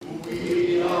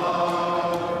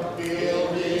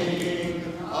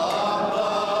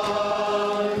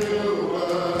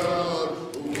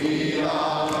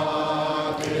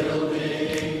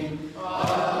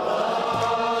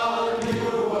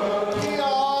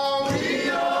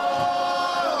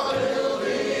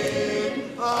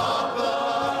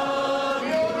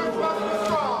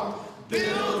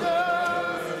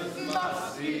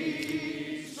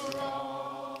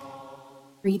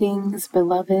Greetings,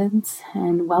 beloveds,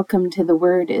 and welcome to The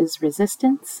Word is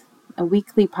Resistance, a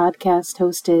weekly podcast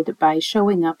hosted by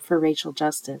Showing Up for Racial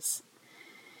Justice.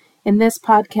 In this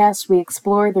podcast, we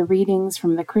explore the readings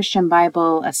from the Christian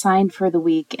Bible assigned for the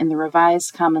week in the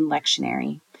Revised Common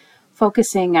Lectionary,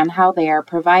 focusing on how they are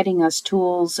providing us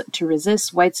tools to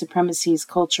resist white supremacy's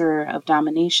culture of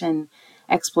domination,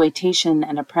 exploitation,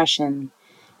 and oppression,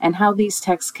 and how these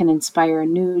texts can inspire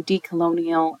new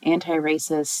decolonial,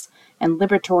 anti-racist, and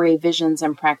liberatory visions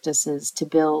and practices to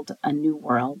build a new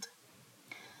world.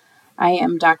 I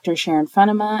am Dr. Sharon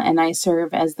Funema, and I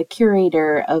serve as the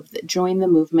curator of the Join the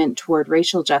Movement Toward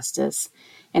Racial Justice,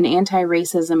 an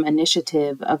anti-racism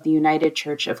initiative of the United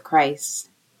Church of Christ.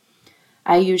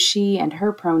 I use she and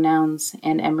her pronouns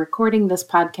and am recording this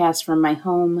podcast from my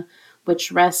home,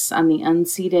 which rests on the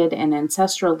unceded and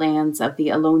ancestral lands of the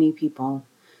Ohlone people,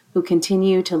 who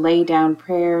continue to lay down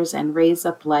prayers and raise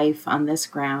up life on this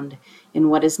ground in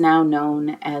what is now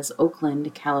known as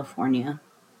Oakland, California.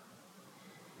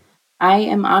 I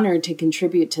am honored to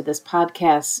contribute to this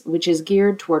podcast, which is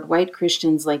geared toward white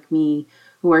Christians like me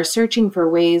who are searching for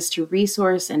ways to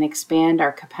resource and expand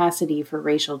our capacity for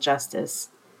racial justice.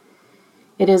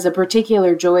 It is a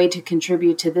particular joy to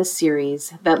contribute to this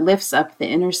series that lifts up the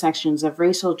intersections of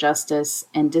racial justice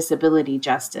and disability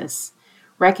justice,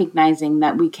 recognizing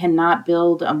that we cannot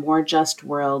build a more just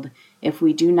world if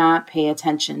we do not pay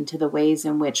attention to the ways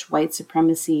in which white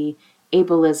supremacy,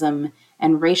 ableism,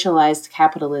 and racialized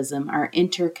capitalism are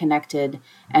interconnected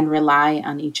and rely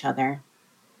on each other.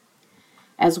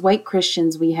 As white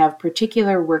Christians, we have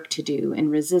particular work to do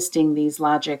in resisting these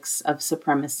logics of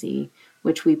supremacy,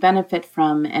 which we benefit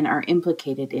from and are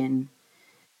implicated in,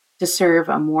 to serve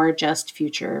a more just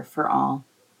future for all.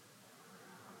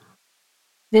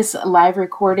 This live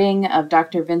recording of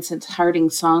Dr. Vincent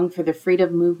Harding's song for the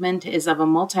Freedom Movement is of a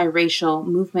multiracial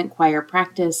movement choir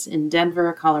practice in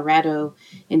Denver, Colorado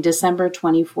in December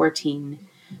 2014,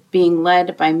 being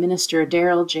led by Minister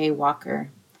Daryl J. Walker.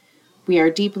 We are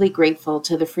deeply grateful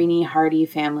to the Freeney Hardy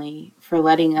family for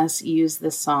letting us use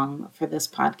this song for this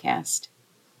podcast.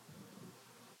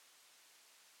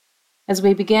 As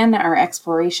we begin our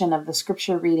exploration of the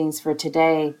scripture readings for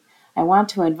today, I want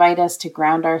to invite us to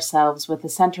ground ourselves with a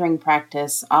centering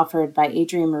practice offered by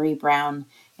Adrienne Marie Brown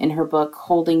in her book,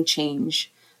 Holding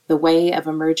Change, The Way of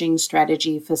Emerging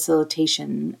Strategy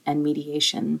Facilitation and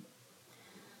Mediation.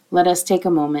 Let us take a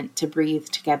moment to breathe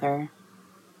together.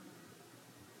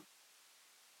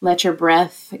 Let your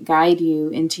breath guide you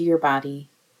into your body,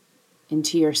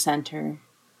 into your center.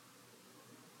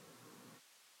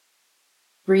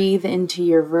 Breathe into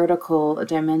your vertical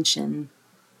dimension.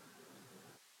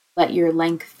 Let your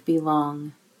length be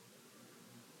long.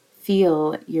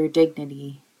 Feel your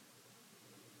dignity.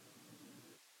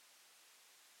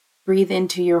 Breathe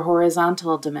into your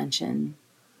horizontal dimension.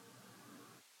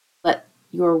 Let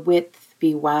your width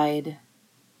be wide.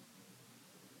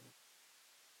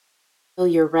 Feel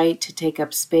your right to take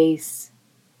up space.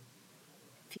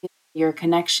 Feel your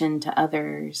connection to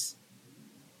others.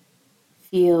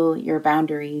 Feel your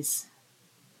boundaries.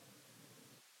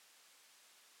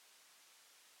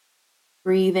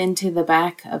 Breathe into the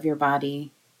back of your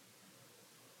body.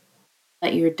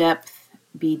 Let your depth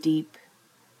be deep.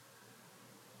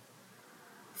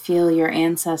 Feel your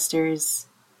ancestors,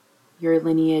 your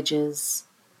lineages,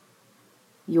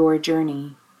 your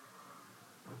journey.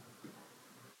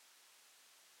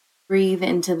 Breathe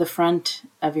into the front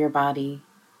of your body.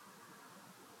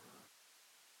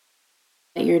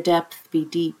 Let your depth be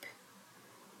deep.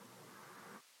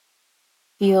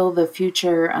 Feel the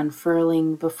future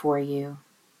unfurling before you.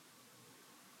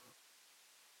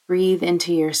 Breathe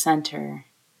into your center.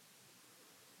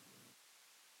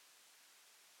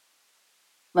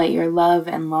 Let your love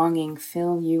and longing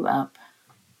fill you up.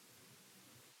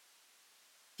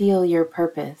 Feel your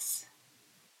purpose.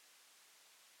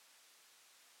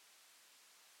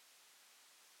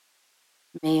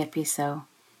 May it be so.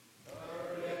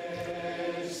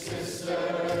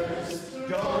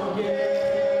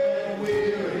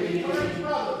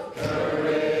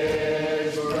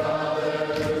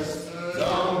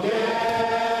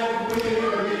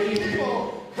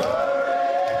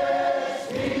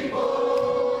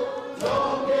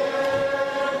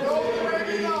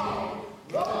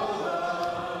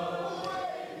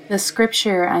 The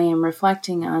scripture I am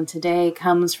reflecting on today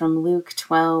comes from Luke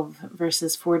 12,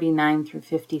 verses 49 through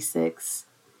 56.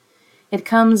 It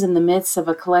comes in the midst of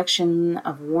a collection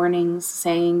of warnings,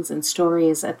 sayings, and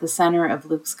stories at the center of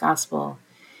Luke's gospel,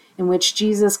 in which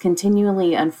Jesus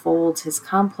continually unfolds his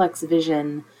complex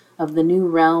vision of the new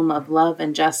realm of love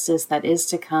and justice that is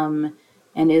to come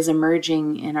and is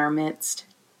emerging in our midst.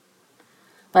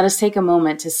 Let us take a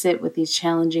moment to sit with these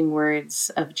challenging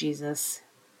words of Jesus.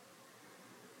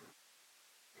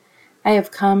 I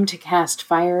have come to cast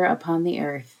fire upon the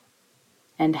earth,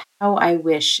 and how I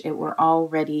wish it were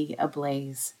already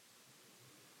ablaze.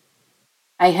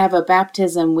 I have a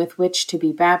baptism with which to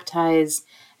be baptized,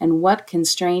 and what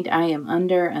constraint I am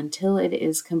under until it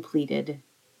is completed.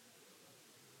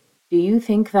 Do you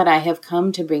think that I have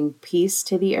come to bring peace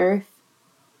to the earth?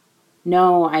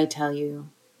 No, I tell you,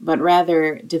 but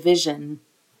rather division.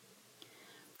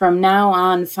 From now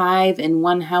on, 5 in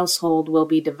one household will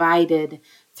be divided,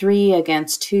 3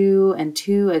 against 2 and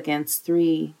 2 against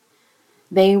 3.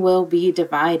 They will be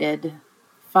divided,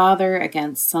 father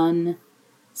against son,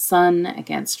 son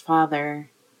against father,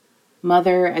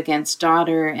 mother against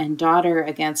daughter, and daughter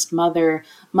against mother,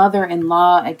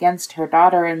 mother-in-law against her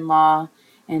daughter-in-law,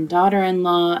 and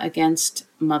daughter-in-law against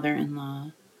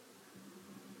mother-in-law.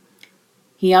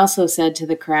 He also said to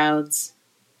the crowds,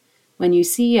 when you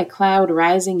see a cloud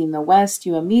rising in the west,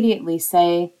 you immediately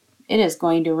say, it is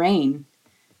going to rain,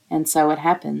 and so it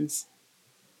happens.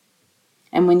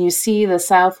 And when you see the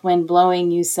south wind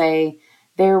blowing, you say,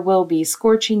 there will be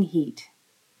scorching heat,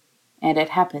 and it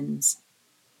happens.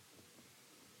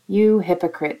 You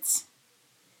hypocrites!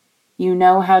 You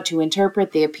know how to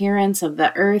interpret the appearance of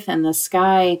the earth and the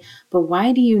sky, but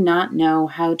why do you not know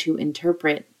how to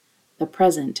interpret the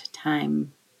present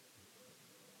time?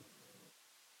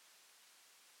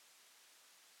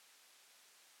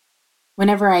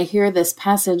 Whenever I hear this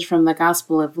passage from the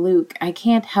Gospel of Luke, I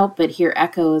can't help but hear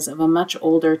echoes of a much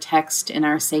older text in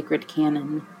our sacred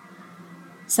canon.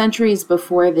 Centuries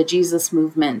before the Jesus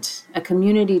movement, a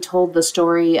community told the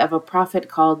story of a prophet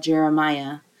called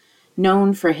Jeremiah,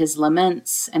 known for his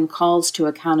laments and calls to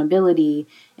accountability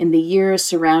in the years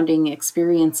surrounding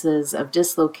experiences of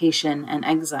dislocation and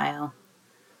exile.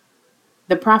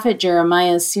 The prophet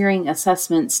Jeremiah's searing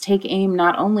assessments take aim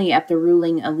not only at the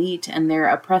ruling elite and their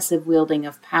oppressive wielding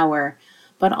of power,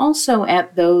 but also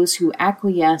at those who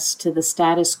acquiesce to the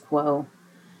status quo,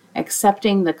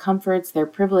 accepting the comforts their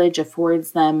privilege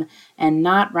affords them and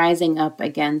not rising up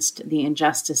against the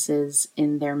injustices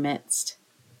in their midst.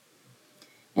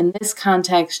 In this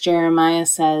context, Jeremiah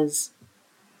says,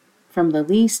 from the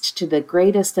least to the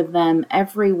greatest of them,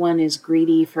 everyone is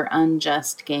greedy for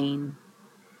unjust gain.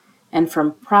 And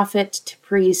from prophet to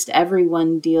priest,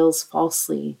 everyone deals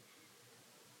falsely.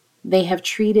 They have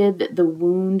treated the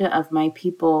wound of my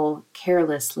people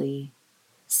carelessly,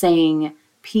 saying,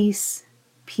 peace,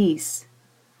 peace,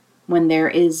 when there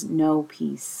is no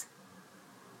peace.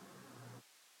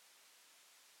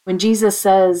 When Jesus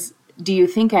says, do you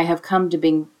think I have come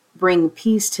to bring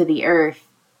peace to the earth?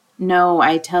 No,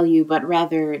 I tell you, but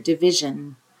rather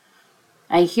division.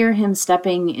 I hear him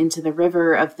stepping into the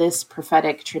river of this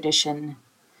prophetic tradition,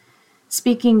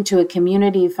 speaking to a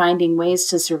community finding ways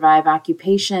to survive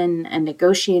occupation and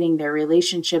negotiating their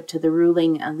relationship to the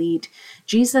ruling elite.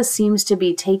 Jesus seems to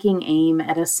be taking aim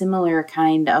at a similar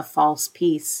kind of false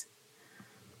peace.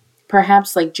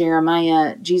 Perhaps like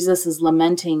Jeremiah, Jesus is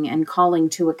lamenting and calling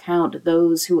to account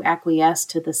those who acquiesce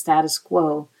to the status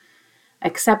quo,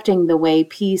 accepting the way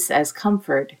peace as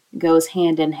comfort goes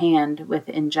hand in hand with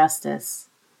injustice.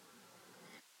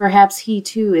 Perhaps he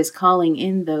too is calling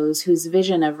in those whose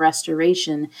vision of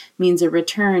restoration means a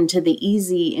return to the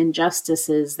easy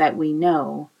injustices that we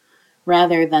know,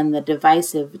 rather than the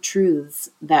divisive truths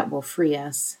that will free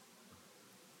us.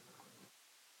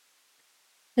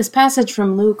 This passage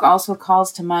from Luke also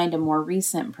calls to mind a more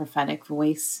recent prophetic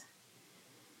voice.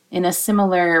 In a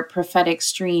similar prophetic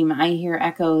stream, I hear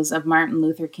echoes of Martin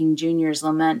Luther King Jr.'s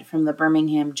lament from the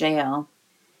Birmingham jail.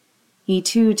 He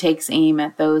too takes aim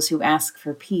at those who ask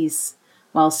for peace,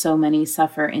 while so many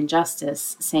suffer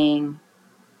injustice, saying,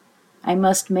 I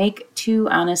must make 2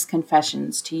 honest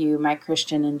confessions to you, my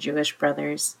Christian and Jewish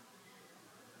brothers.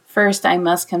 First, I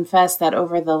must confess that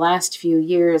over the last few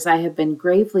years I have been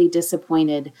gravely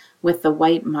disappointed with the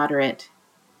white moderate.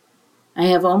 I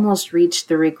have almost reached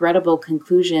the regrettable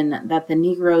conclusion that the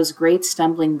Negro's great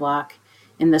stumbling block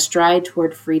in the stride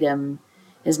toward freedom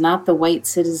is not the white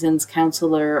citizen's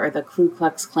counselor or the Ku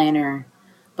Klux Klanner,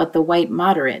 but the white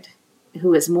moderate,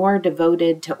 who is more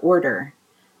devoted to order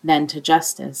than to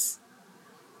justice,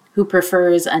 who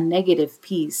prefers a negative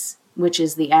peace, which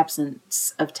is the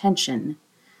absence of tension,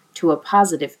 to a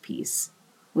positive peace,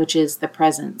 which is the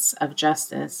presence of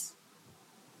justice.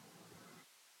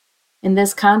 In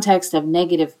this context of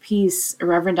negative peace,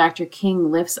 Reverend Dr.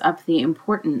 King lifts up the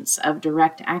importance of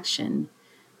direct action,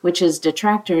 which his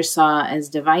detractors saw as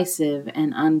divisive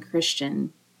and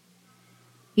unchristian.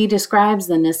 He describes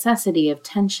the necessity of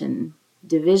tension,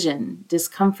 division,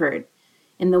 discomfort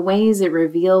In the ways it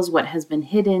reveals what has been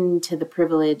hidden to the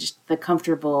privileged, the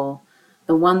comfortable,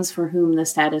 the ones for whom the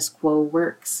status quo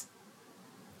works.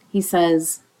 He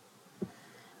says,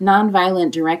 nonviolent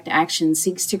direct action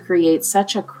seeks to create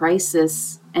such a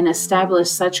crisis and establish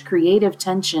such creative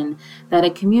tension that a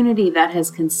community that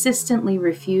has consistently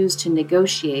refused to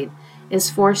negotiate is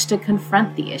forced to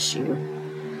confront the issue.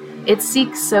 It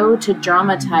seeks so to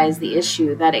dramatize the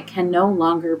issue that it can no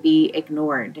longer be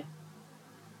ignored.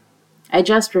 I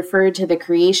just referred to the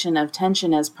creation of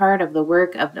tension as part of the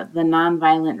work of the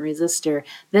nonviolent resistor.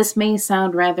 This may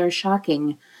sound rather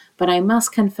shocking, but I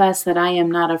must confess that I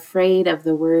am not afraid of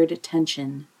the word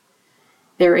tension.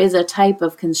 There is a type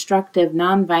of constructive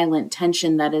nonviolent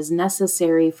tension that is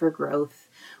necessary for growth.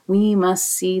 We must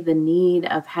see the need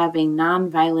of having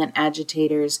nonviolent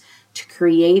agitators to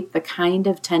create the kind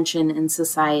of tension in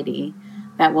society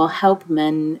that will help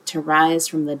men to rise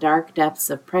from the dark depths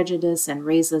of prejudice and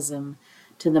racism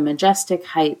to the majestic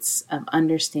heights of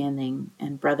understanding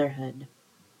and brotherhood.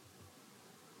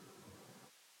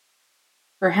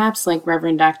 Perhaps like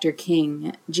Reverend Dr.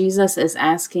 King, Jesus is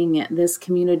asking this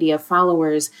community of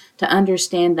followers to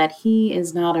understand that he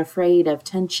is not afraid of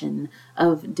tension,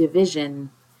 of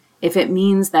division, if it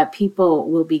means that people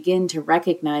will begin to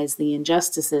recognize the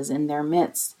injustices in their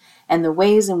midst and the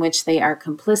ways in which they are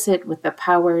complicit with the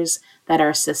powers that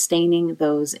are sustaining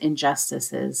those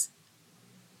injustices.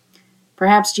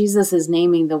 Perhaps Jesus is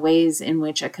naming the ways in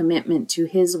which a commitment to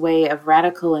his way of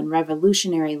radical and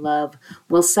revolutionary love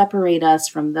will separate us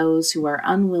from those who are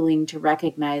unwilling to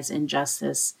recognize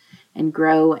injustice and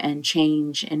grow and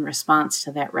change in response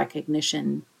to that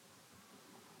recognition.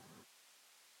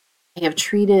 They have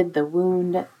treated the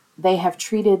wound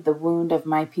of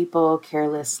my people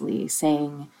carelessly,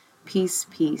 saying, "Peace,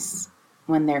 peace,"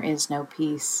 when there is no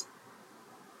peace.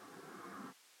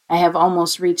 I have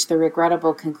almost reached the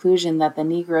regrettable conclusion that the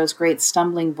Negro's great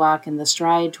stumbling block in the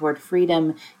stride toward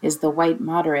freedom is the white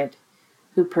moderate,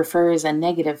 who prefers a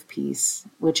negative peace,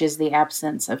 which is the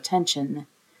absence of tension,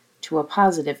 to a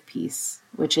positive peace,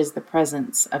 which is the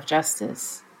presence of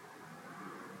justice.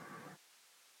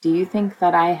 Do you think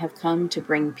that I have come to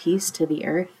bring peace to the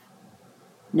earth?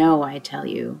 No, I tell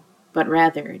you, but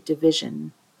rather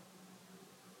division.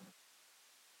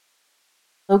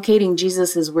 Locating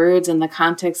Jesus' words in the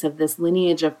context of this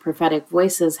lineage of prophetic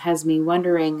voices has me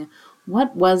wondering,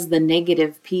 what was the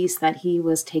negative peace that he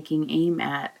was taking aim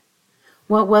at?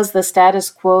 What was the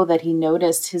status quo that he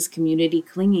noticed his community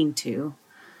clinging to?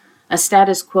 A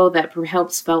status quo that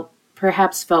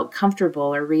perhaps felt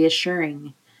comfortable or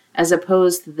reassuring, as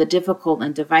opposed to the difficult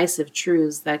and divisive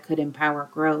truths that could empower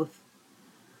growth.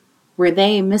 Were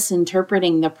they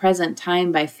misinterpreting the present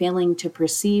time by failing to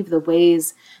perceive the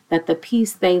ways that the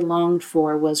peace they longed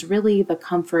for was really the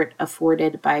comfort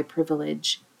afforded by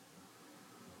privilege?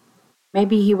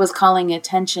 Maybe he was calling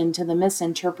attention to the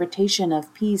misinterpretation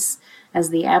of peace as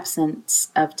the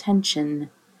absence of tension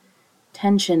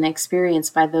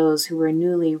experienced by those who were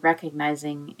newly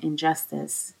recognizing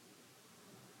injustice.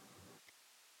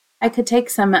 I could take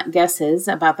some guesses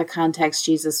about the context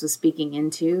Jesus was speaking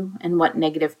into and what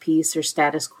negative peace or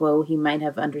status quo he might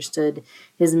have understood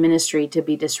his ministry to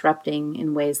be disrupting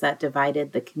in ways that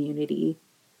divided the community.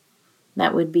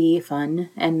 That would be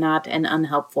fun and not an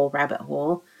unhelpful rabbit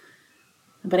hole.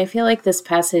 But I feel like this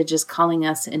passage is calling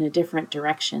us in a different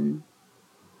direction.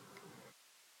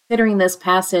 Considering this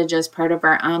passage as part of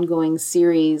our ongoing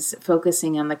series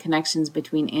focusing on the connections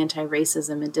between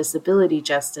anti-racism and disability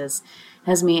justice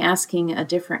has me asking a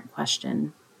different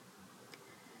question.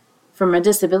 From a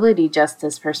disability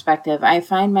justice perspective, I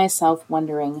find myself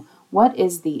wondering, what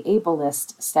is the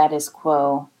ableist status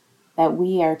quo that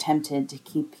we are tempted to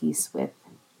keep peace with?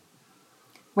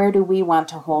 Where do we want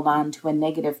to hold on to a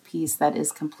negative peace that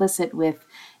is complicit with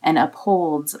and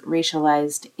upholds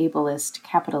racialized ableist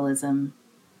capitalism?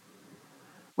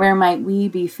 Where might we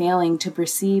be failing to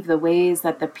perceive the ways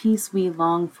that the peace we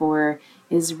long for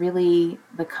is really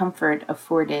the comfort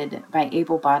afforded by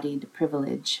able-bodied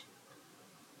privilege?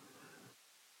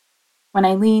 When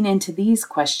I lean into these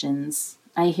questions,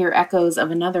 I hear echoes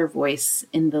of another voice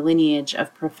in the lineage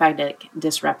of prophetic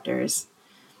disruptors,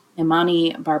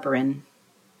 Imani Barbarin.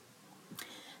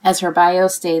 As her bio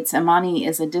states, Imani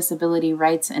is a disability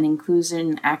rights and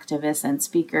inclusion activist and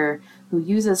speaker who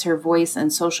uses her voice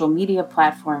and social media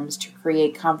platforms to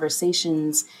create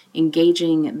conversations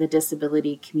engaging the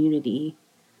disability community.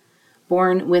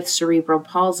 Born with cerebral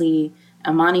palsy,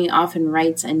 Imani often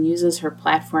writes and uses her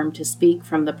platform to speak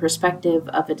from the perspective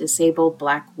of a disabled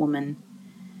Black woman.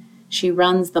 She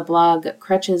runs the blog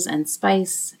Crutches and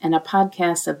Spice and a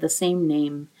podcast of the same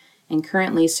name, and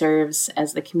currently serves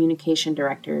as the communication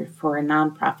director for a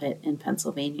nonprofit in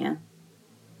Pennsylvania.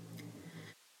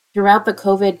 Throughout the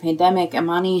COVID pandemic,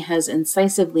 Amani has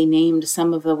incisively named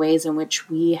some of the ways in which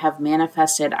we have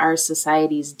manifested our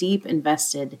society's deep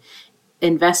investment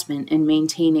in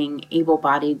maintaining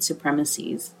able-bodied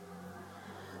supremacies.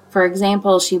 For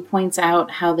example, she points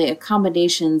out how the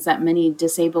accommodations that many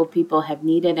disabled people have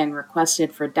needed and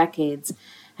requested for decades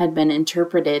had been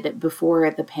interpreted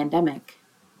before the pandemic.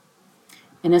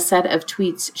 In a set of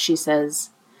tweets, she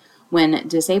says, "When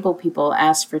disabled people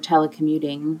asked for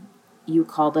telecommuting, you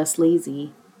called us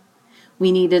lazy.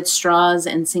 We needed straws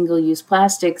and single-use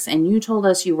plastics, and you told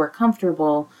us you were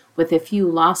comfortable with a few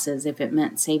losses if it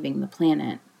meant saving the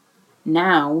planet.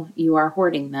 Now you are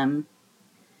hoarding them.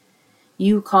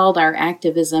 You called our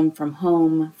activism from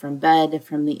home, from bed,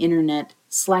 from the internet,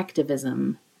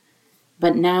 slacktivism.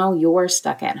 But now you're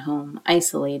stuck at home,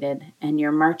 isolated, and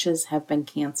your marches have been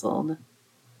canceled."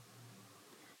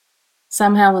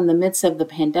 Somehow, in the midst of the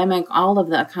pandemic, all of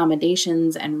the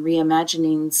accommodations and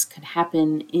reimaginings could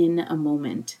happen in a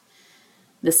moment.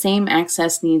 The same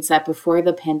access needs that before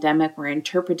the pandemic were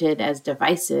interpreted as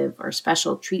divisive or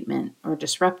special treatment or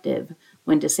disruptive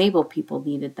when disabled people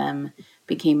needed them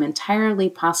became entirely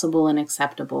possible and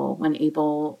acceptable when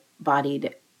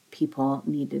able-bodied people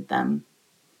needed them.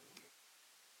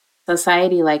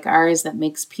 Society like ours that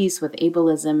makes peace with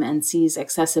ableism and sees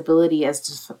accessibility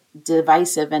as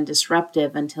divisive and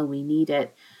disruptive until we need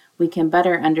it, we can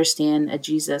better understand a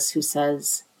Jesus who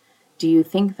says, "Do you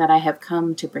think that I have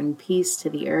come to bring peace to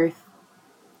the earth?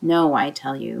 No, I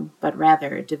tell you, but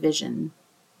rather division."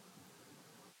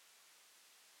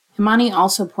 Himani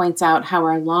also points out how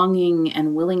our longing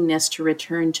and willingness to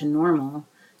return to normal,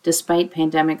 despite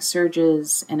pandemic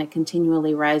surges and a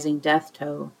continually rising death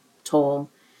toll,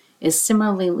 is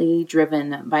similarly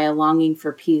driven by a longing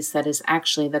for peace that is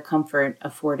actually the comfort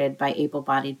afforded by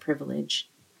able-bodied privilege.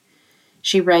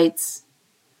 She writes,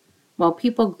 "While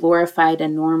people glorified a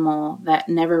normal that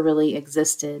never really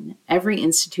existed, every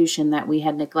institution that we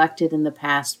had neglected in the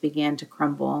past began to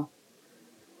crumble.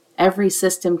 Every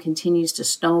system continues to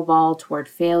snowball toward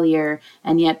failure,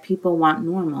 and yet people want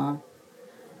normal.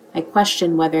 I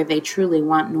question whether they truly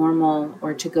want normal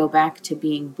or to go back to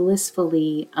being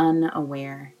blissfully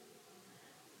unaware.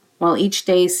 While each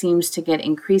day seems to get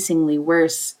increasingly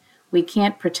worse, we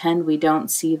can't pretend we don't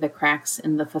see the cracks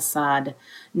in the facade.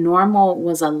 Normal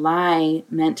was a lie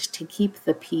meant to keep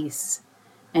the peace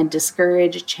and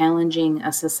discourage challenging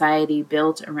a society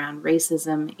built around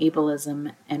racism,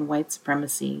 ableism, and white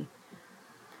supremacy.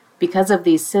 Because of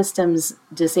these systems,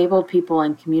 disabled people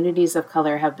and communities of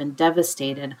color have been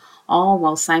devastated, all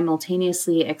while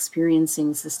simultaneously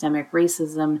experiencing systemic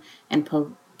racism and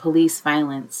police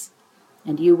violence.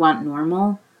 And you want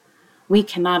normal? We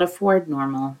cannot afford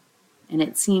normal, and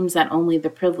it seems that only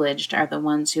the privileged are the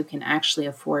ones who can actually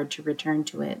afford to return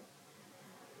to it.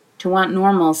 To want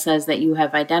normal says that you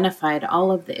have identified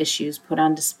all of the issues put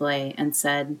on display and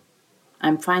said,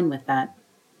 I'm fine with that.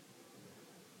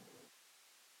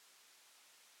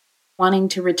 Wanting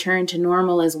to return to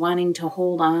normal is wanting to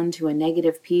hold on to a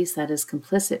negative piece that is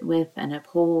complicit with and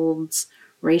upholds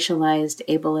racialized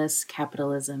ableist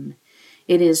capitalism.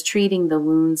 It is treating the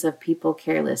wounds of people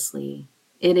carelessly.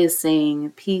 It is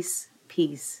saying peace,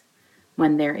 peace,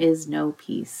 when there is no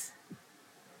peace.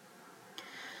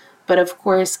 But of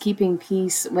course, keeping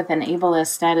peace with an ableist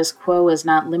status quo is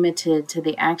not limited to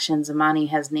the actions Amani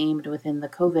has named within the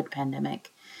COVID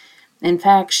pandemic. In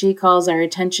fact, she calls our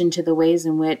attention to the ways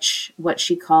in which what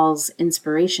she calls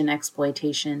inspiration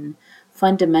exploitation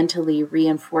fundamentally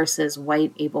reinforces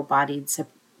white able-bodied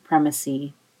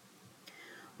supremacy.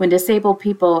 When disabled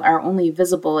people are only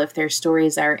visible if their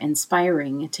stories are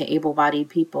inspiring to able-bodied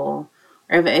people,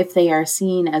 or if they are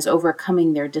seen as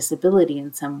overcoming their disability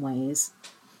in some ways,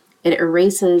 it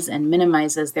erases and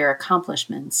minimizes their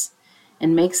accomplishments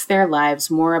and makes their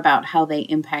lives more about how they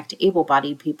impact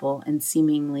able-bodied people in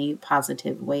seemingly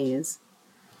positive ways.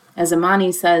 As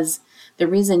Amani says, the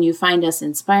reason you find us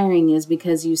inspiring is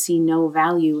because you see no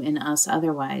value in us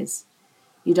otherwise.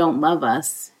 You don't love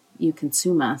us, you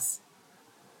consume us.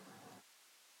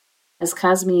 As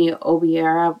Kazmi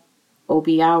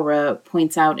Obiaura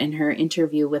points out in her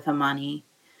interview with Amani,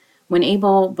 when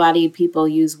able-bodied people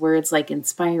use words like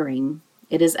inspiring,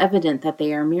 it is evident that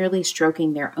they are merely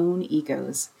stroking their own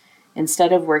egos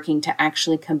instead of working to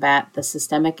actually combat the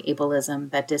systemic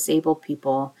ableism that disabled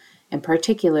people, and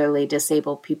particularly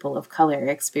disabled people of color,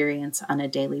 experience on a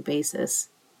daily basis.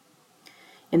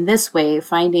 In this way,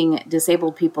 finding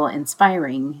disabled people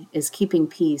inspiring is keeping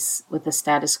peace with the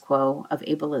status quo of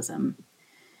ableism.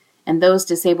 And those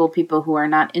disabled people who are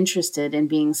not interested in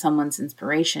being someone's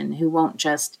inspiration, who won't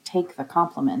just take the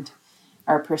compliment,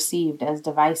 are perceived as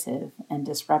divisive and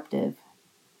disruptive.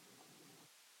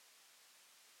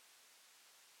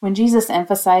 When Jesus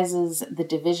emphasizes the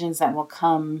divisions that will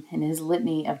come in his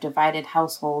litany of divided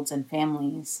households and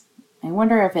families, I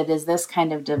wonder if it is this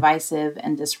kind of divisive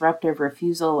and disruptive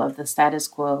refusal of the status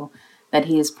quo that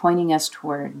he is pointing us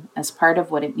toward as part of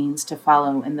what it means to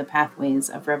follow in the pathways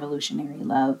of revolutionary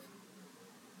love.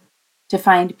 To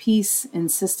find peace in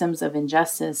systems of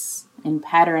injustice, in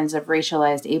patterns of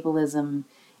racialized ableism,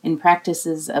 in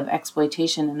practices of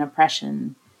exploitation and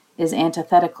oppression, is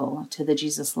antithetical to the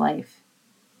Jesus life.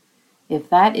 If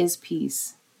that is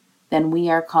peace, then we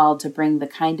are called to bring the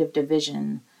kind of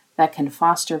division that can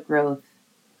foster growth,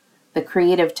 the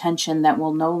creative tension that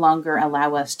will no longer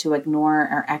allow us to ignore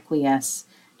or acquiesce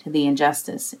to the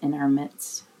injustice in our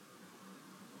midst.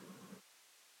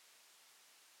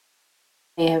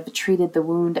 They have treated the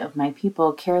wound of my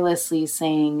people carelessly,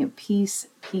 saying, "Peace,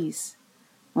 peace,"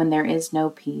 when there is no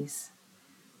peace.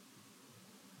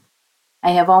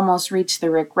 I have almost reached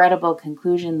the regrettable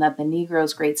conclusion that the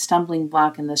Negro's great stumbling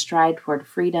block in the stride toward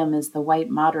freedom is the white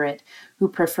moderate who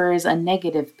prefers a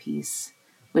negative peace,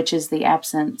 which is the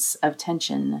absence of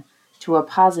tension, to a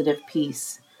positive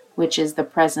peace, which is the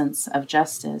presence of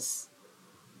justice.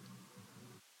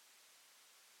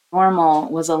 Normal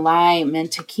was a lie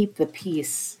meant to keep the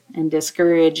peace and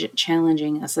discourage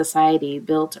challenging a society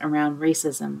built around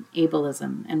racism,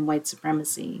 ableism, and white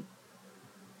supremacy.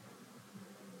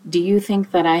 Do you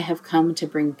think that I have come to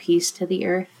bring peace to the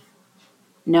earth?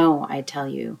 No, I tell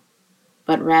you,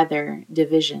 but rather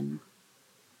division.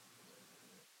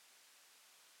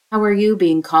 How are you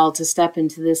being called to step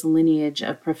into this lineage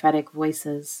of prophetic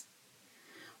voices?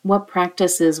 What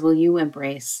practices will you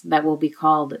embrace that will be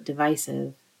called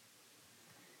divisive?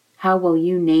 How will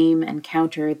you name and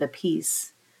counter the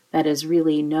peace that is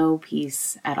really no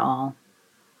peace at all?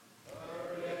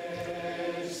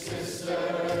 Courage,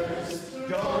 sisters,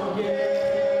 don't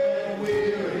get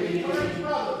weary. Courage,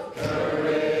 brothers,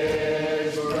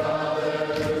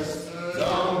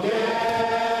 don't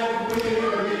get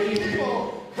weary.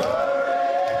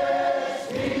 Courage,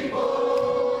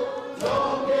 people,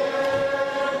 don't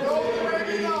get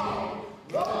weary.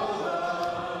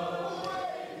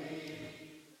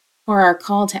 For our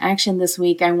call to action this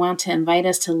week, I want to invite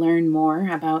us to learn more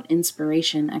about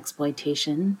inspiration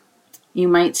exploitation. You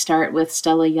might start with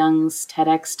Stella Young's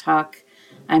TEDx talk,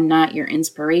 "I'm Not Your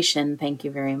Inspiration, Thank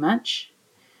You Very Much,"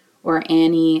 or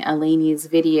Annie Alaney's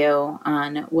video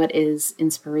on what is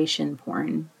inspiration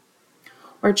porn.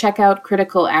 Or check out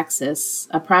Critical Axis,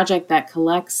 a project that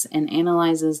collects and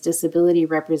analyzes disability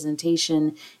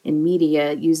representation in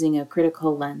media using a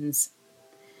critical lens.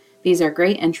 These are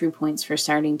great entry points for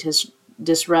starting to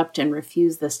disrupt and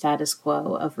refuse the status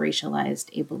quo of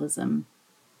racialized ableism.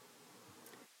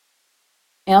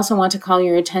 I also want to call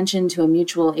your attention to a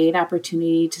mutual aid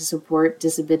opportunity to support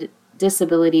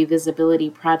Disability Visibility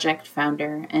Project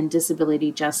founder and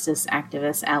disability justice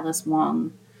activist Alice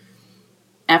Wong.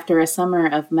 After a summer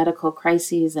of medical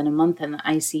crises and a month in the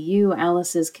ICU,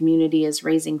 Alice's community is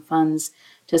raising funds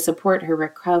to support her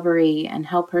recovery and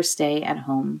help her stay at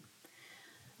home.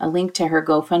 A link to her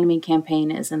GoFundMe campaign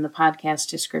is in the podcast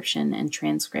description and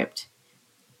transcript.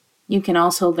 You can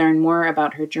also learn more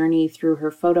about her journey through her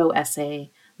photo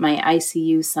essay, "My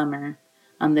ICU Summer,"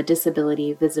 on the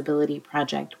Disability Visibility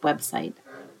Project website.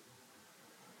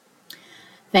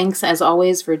 Thanks, as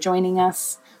always, for joining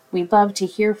us. We'd love to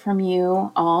hear from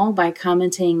you all by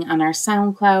commenting on our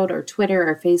SoundCloud or Twitter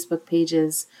or Facebook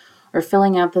pages, or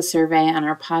filling out the survey on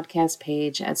our podcast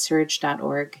page at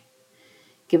surge.org.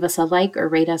 Give us a like or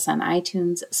rate us on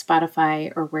iTunes,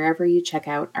 Spotify, or wherever you check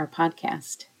out our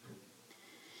podcast.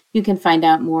 You can find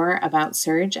out more about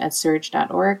Surge at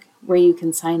surge.org, where you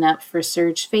can sign up for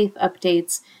Surge Faith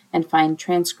updates and find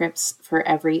transcripts for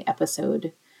every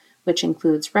episode, which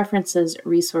includes references,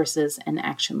 resources, and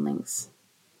action links.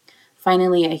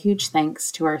 Finally, a huge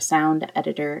thanks to our sound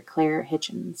editor, Claire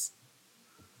Hitchens.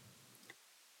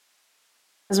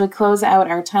 As we close out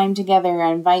our time together,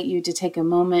 I invite you to take a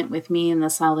moment with me in the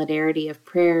solidarity of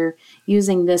prayer,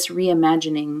 using this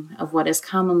reimagining of what is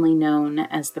commonly known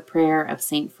as the prayer of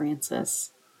St.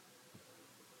 Francis.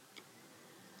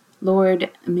 Lord,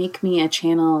 make me a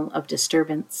channel of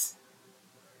disturbance.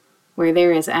 Where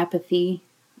there is apathy,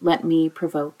 let me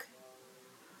provoke.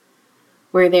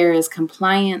 Where there is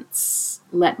compliance,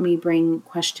 let me bring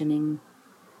questioning.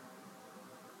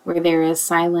 Where there is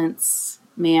silence,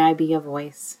 may I be a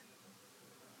voice.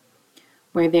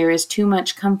 Where there is too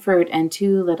much comfort and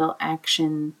too little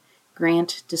action,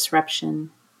 grant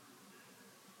disruption.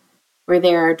 Where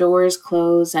there are doors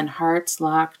closed and hearts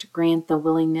locked, grant the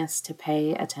willingness to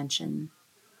pay attention.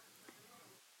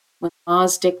 When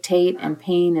laws dictate and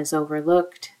pain is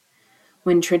overlooked,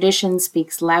 when tradition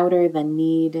speaks louder than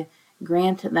need,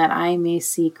 grant that I may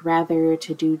seek rather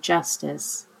to do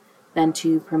justice than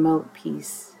to promote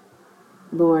peace.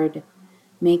 Lord,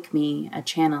 make me a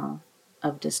channel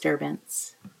of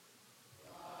disturbance.